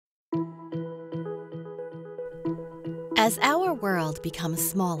As our world becomes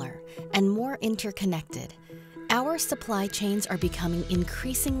smaller and more interconnected, our supply chains are becoming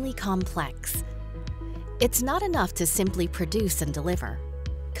increasingly complex. It's not enough to simply produce and deliver.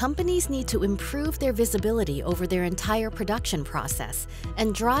 Companies need to improve their visibility over their entire production process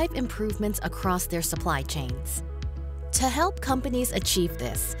and drive improvements across their supply chains. To help companies achieve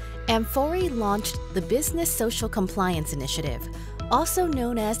this, Amfori launched the Business Social Compliance Initiative, also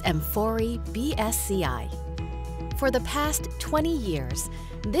known as amfori BSCI. For the past 20 years,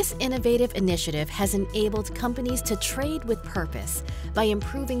 this innovative initiative has enabled companies to trade with purpose by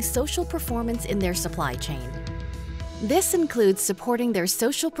improving social performance in their supply chain. This includes supporting their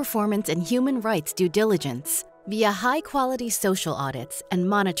social performance and human rights due diligence via high-quality social audits and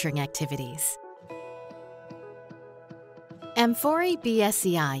monitoring activities. Amfori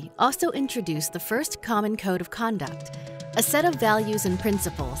BSCI also introduced the first Common Code of Conduct, a set of values and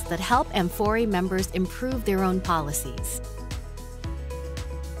principles that help Amfori members improve their own policies.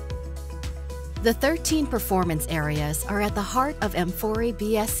 The 13 performance areas are at the heart of Amfori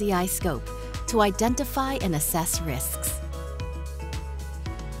BSCI scope to identify and assess risks.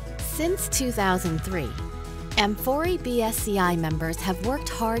 Since 2003, Amfori BSCI members have worked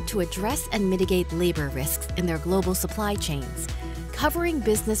hard to address and mitigate labor risks in their global supply chains, covering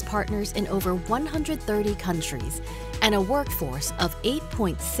business partners in over 130 countries and a workforce of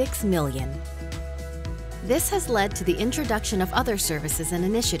 8.6 million. This has led to the introduction of other services and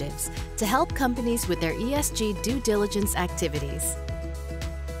initiatives to help companies with their ESG due diligence activities.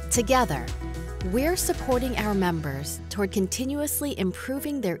 Together, we're supporting our members toward continuously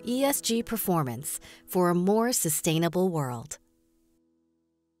improving their ESG performance for a more sustainable world.